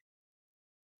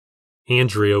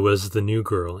Andrea was the new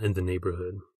girl in the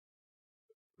neighborhood.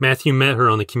 Matthew met her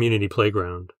on the community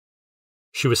playground.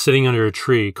 She was sitting under a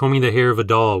tree, combing the hair of a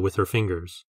doll with her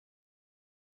fingers.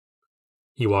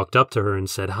 He walked up to her and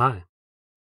said hi.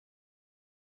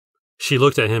 She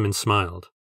looked at him and smiled.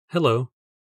 Hello.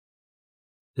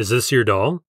 Is this your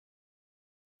doll?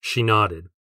 She nodded.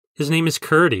 His name is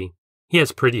Curdy. He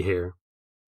has pretty hair.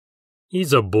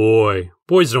 He's a boy.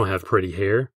 Boys don't have pretty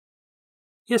hair.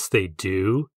 Yes, they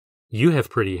do. You have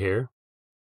pretty hair.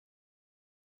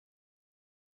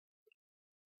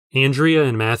 Andrea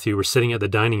and Matthew were sitting at the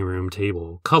dining room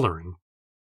table, coloring.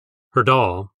 Her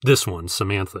doll, this one,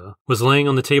 Samantha, was laying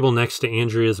on the table next to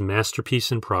Andrea's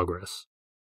masterpiece in progress.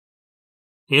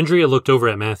 Andrea looked over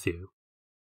at Matthew.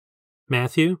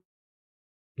 Matthew?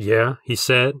 Yeah, he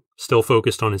said, still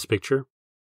focused on his picture.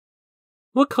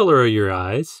 What color are your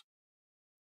eyes?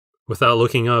 Without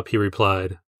looking up, he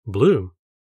replied, Blue.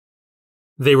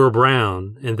 They were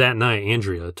brown, and that night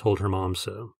Andrea told her mom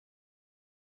so.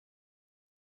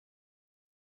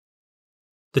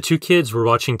 The two kids were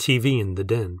watching TV in the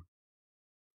den.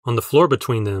 On the floor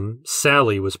between them,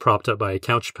 Sally was propped up by a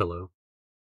couch pillow.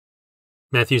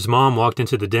 Matthew's mom walked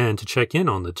into the den to check in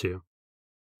on the two.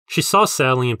 She saw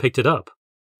Sally and picked it up.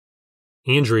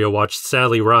 Andrea watched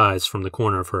Sally rise from the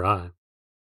corner of her eye.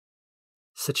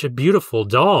 Such a beautiful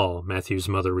doll, Matthew's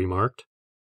mother remarked.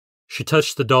 She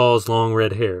touched the doll's long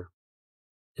red hair.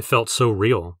 It felt so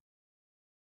real.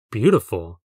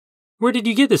 Beautiful. Where did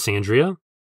you get this, Andrea?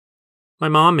 My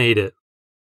mom made it.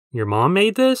 Your mom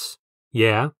made this?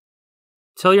 Yeah.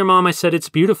 Tell your mom I said it's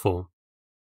beautiful.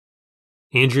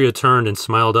 Andrea turned and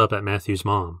smiled up at Matthew's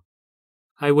mom.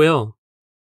 I will.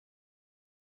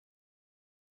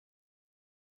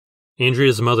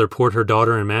 Andrea's mother poured her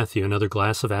daughter and Matthew another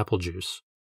glass of apple juice.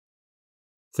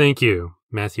 Thank you,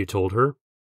 Matthew told her.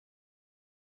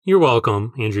 You're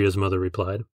welcome, Andrea's mother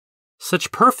replied.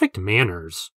 Such perfect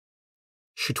manners.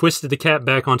 She twisted the cap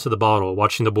back onto the bottle,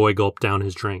 watching the boy gulp down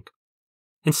his drink.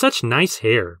 And such nice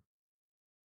hair.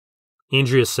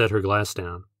 Andrea set her glass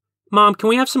down. Mom, can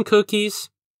we have some cookies?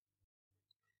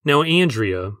 Now,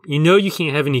 Andrea, you know you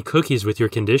can't have any cookies with your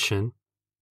condition.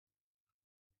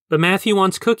 But Matthew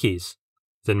wants cookies.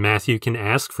 Then Matthew can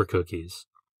ask for cookies.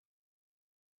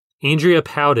 Andrea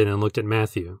pouted and looked at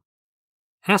Matthew.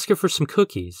 Ask her for some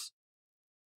cookies.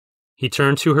 He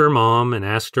turned to her mom and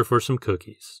asked her for some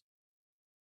cookies.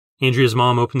 Andrea's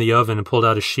mom opened the oven and pulled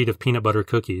out a sheet of peanut butter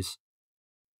cookies.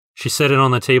 She set it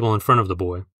on the table in front of the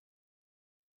boy.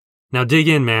 Now dig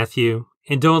in, Matthew,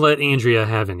 and don't let Andrea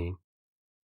have any.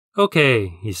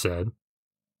 Okay, he said.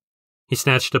 He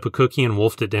snatched up a cookie and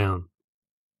wolfed it down.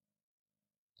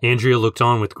 Andrea looked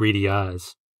on with greedy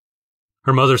eyes.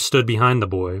 Her mother stood behind the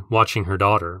boy, watching her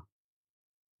daughter.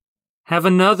 Have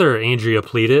another, Andrea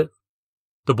pleaded.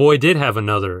 The boy did have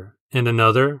another, and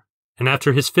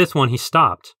after his fifth one he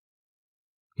stopped.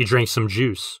 He drank some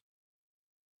juice.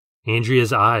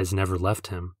 Andrea's eyes never left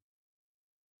him.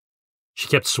 She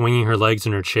kept swinging her legs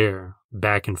in her chair,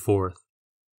 back and forth.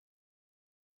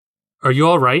 Are you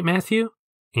all right, Matthew?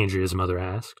 Andrea's mother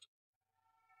asked.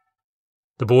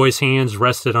 The boy's hands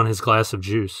rested on his glass of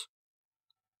juice.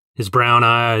 His brown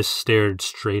eyes stared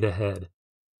straight ahead.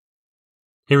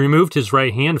 He removed his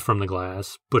right hand from the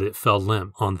glass, but it fell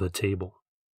limp on the table.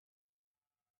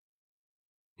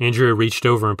 Andrea reached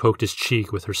over and poked his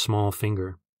cheek with her small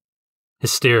finger.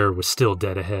 His stare was still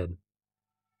dead ahead.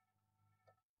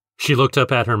 She looked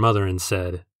up at her mother and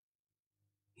said,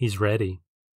 He's ready.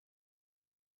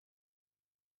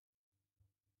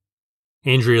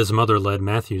 Andrea's mother led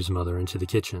Matthew's mother into the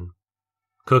kitchen.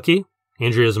 Cookie?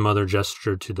 Andrea's mother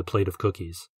gestured to the plate of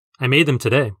cookies. I made them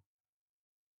today.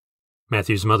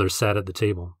 Matthew's mother sat at the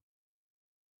table.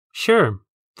 Sure,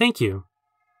 thank you.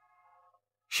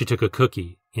 She took a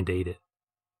cookie and ate it.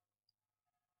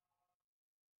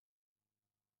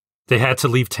 They had to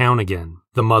leave town again,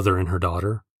 the mother and her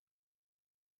daughter.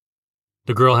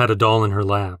 The girl had a doll in her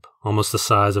lap, almost the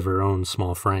size of her own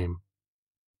small frame.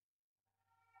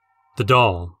 The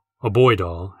doll, a boy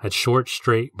doll, had short,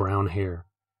 straight brown hair,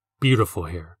 beautiful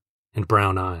hair, and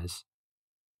brown eyes.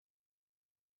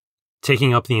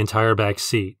 Taking up the entire back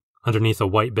seat, underneath a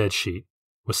white bed sheet,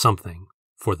 was something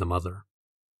for the mother.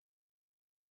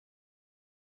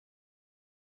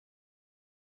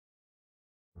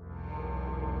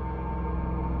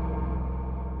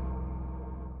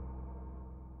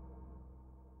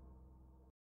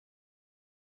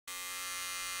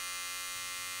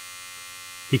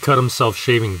 He cut himself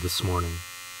shaving this morning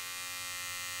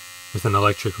with an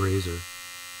electric razor,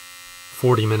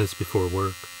 40 minutes before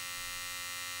work.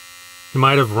 He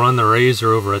might have run the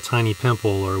razor over a tiny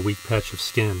pimple or a weak patch of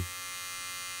skin.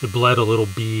 It bled a little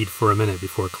bead for a minute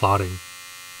before clotting.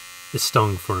 It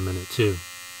stung for a minute, too.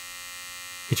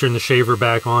 He turned the shaver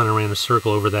back on and ran a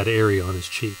circle over that area on his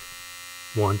cheek.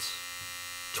 Once,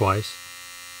 twice,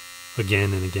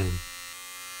 again and again.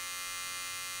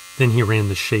 Then he ran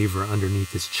the shaver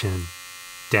underneath his chin,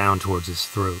 down towards his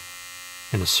throat,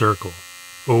 in a circle,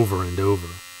 over and over.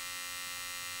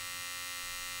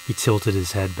 He tilted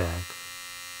his head back.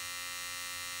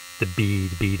 The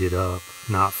bead beaded up,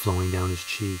 not flowing down his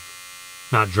cheek,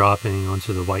 not dropping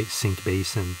onto the white sink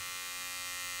basin.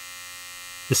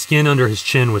 The skin under his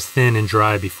chin was thin and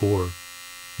dry before.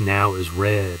 Now it was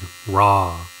red,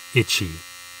 raw, itchy.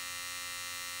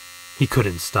 He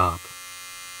couldn't stop.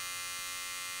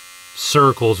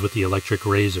 Circles with the electric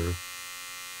razor.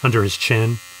 Under his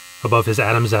chin, above his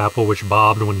Adam's apple which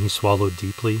bobbed when he swallowed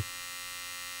deeply.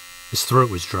 His throat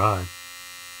was dry.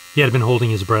 He had been holding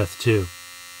his breath, too.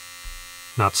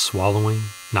 Not swallowing,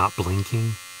 not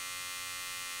blinking.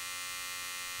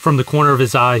 From the corner of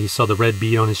his eye, he saw the red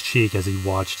bead on his cheek as he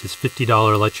watched his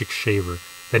 $50 electric shaver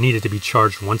that needed to be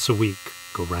charged once a week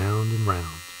go round and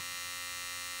round.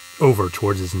 Over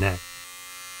towards his neck.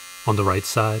 On the right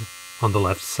side, on the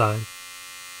left side.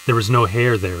 There was no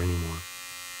hair there anymore.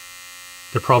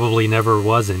 There probably never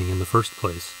was any in the first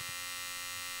place.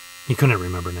 He couldn't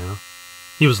remember now.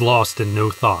 He was lost in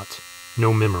no thought,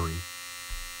 no memory.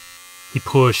 He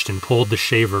pushed and pulled the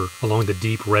shaver along the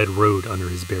deep red road under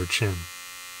his bare chin.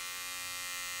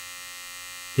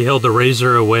 He held the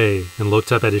razor away and looked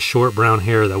up at his short brown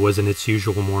hair that was in its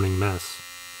usual morning mess.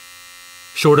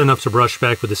 Short enough to brush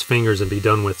back with his fingers and be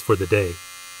done with for the day.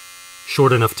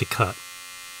 Short enough to cut.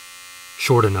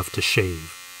 Short enough to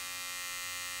shave.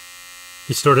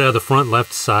 He started at the front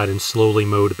left side and slowly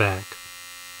mowed back.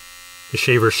 The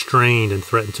shaver strained and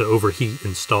threatened to overheat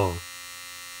and stall.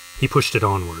 He pushed it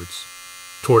onwards,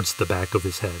 towards the back of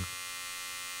his head.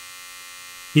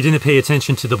 He didn't pay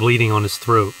attention to the bleeding on his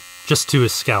throat, just to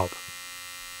his scalp.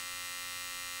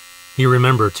 He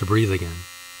remembered to breathe again,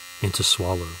 and to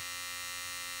swallow.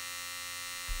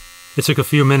 It took a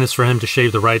few minutes for him to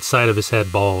shave the right side of his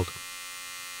head bald.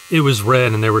 It was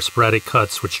red and there were sporadic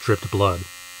cuts which dripped blood.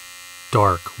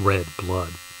 Dark red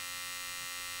blood.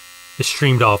 It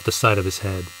streamed off the side of his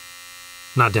head,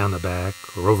 not down the back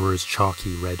or over his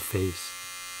chalky red face.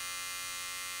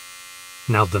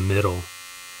 Now the middle.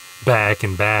 Back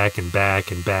and back and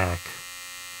back and back.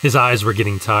 His eyes were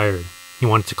getting tired. He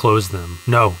wanted to close them.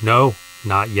 No,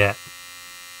 not yet.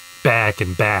 Back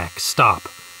and back. Stop.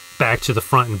 Back to the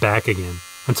front and back again,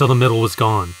 until the middle was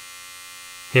gone.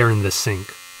 Hair in the sink.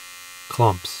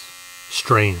 Clumps.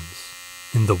 Strands.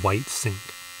 In the white sink.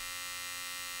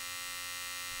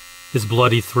 His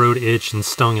bloody throat itched and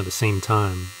stung at the same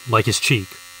time, like his cheek.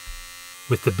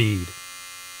 With the bead.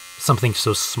 Something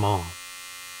so small.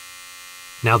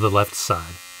 Now the left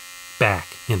side. Back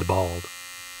and bald.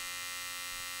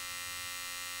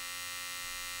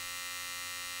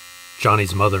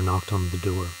 Johnny's mother knocked on the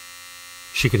door.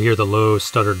 She could hear the low,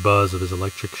 stuttered buzz of his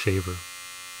electric shaver.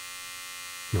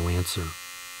 No answer.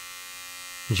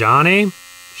 "Johnny,"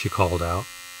 she called out.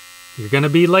 "You're gonna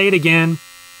be late again."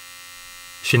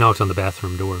 She knocked on the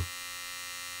bathroom door.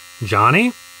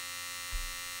 "Johnny?"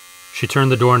 She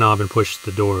turned the doorknob and pushed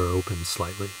the door open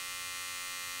slightly.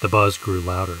 The buzz grew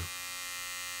louder.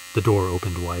 The door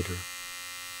opened wider.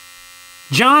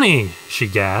 "Johnny!" she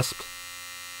gasped.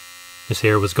 His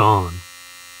hair was gone.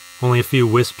 Only a few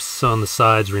wisps on the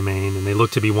sides remained, and they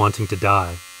looked to be wanting to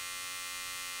die.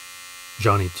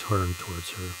 Johnny turned towards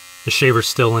her, the shaver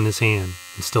still in his hand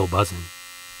and still buzzing.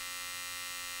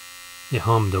 It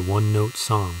hummed a one-note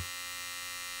song.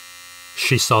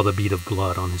 She saw the bead of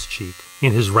blood on his cheek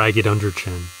and his ragged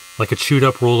underchin, like a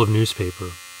chewed-up roll of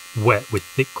newspaper, wet with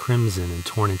thick crimson and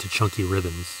torn into chunky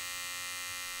ribbons.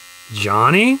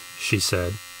 "Johnny?" she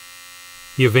said.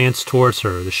 He advanced towards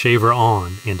her, the shaver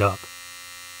on and up.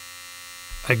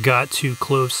 "I got too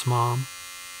close, Mom."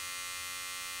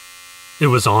 It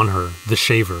was on her, the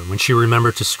shaver, when she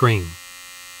remembered to scream.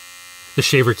 The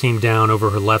shaver came down over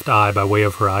her left eye by way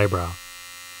of her eyebrow.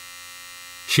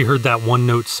 She heard that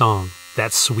one-note song,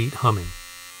 that sweet humming,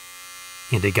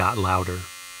 and it got louder.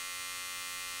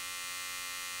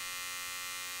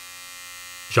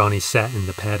 Johnny sat in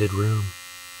the padded room,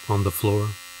 on the floor,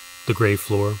 the gray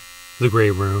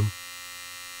room.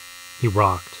 He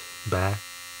rocked back,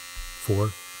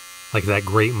 forth, like that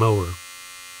great mower,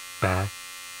 back,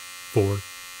 forth,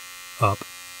 up,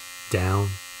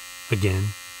 down,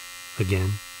 again.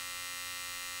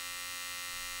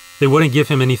 They wouldn't give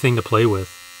him anything to play with,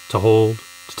 to hold,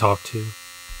 to talk to,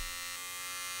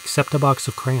 except a box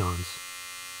of crayons.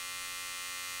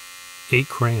 8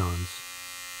 crayons.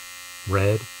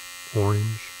 red,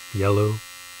 orange, yellow,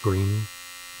 green,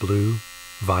 blue,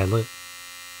 violet.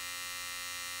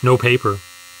 No paper,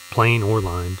 plain or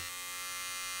lined.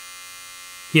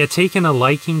 He had taken a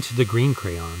liking to the green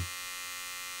crayon.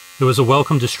 It was a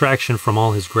welcome distraction from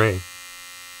all his gray.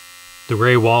 The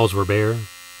gray walls were bare.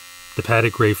 The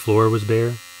padded gray floor was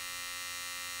bare.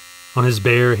 On his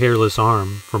bare, hairless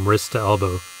arm, from wrist to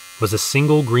elbow, was a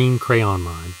single green crayon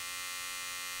line.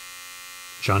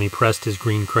 Johnny pressed his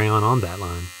green crayon on that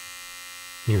line,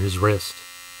 near his wrist,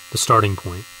 the starting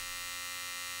point.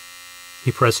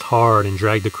 He pressed hard and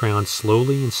dragged the crayon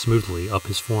slowly and smoothly up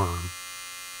his forearm.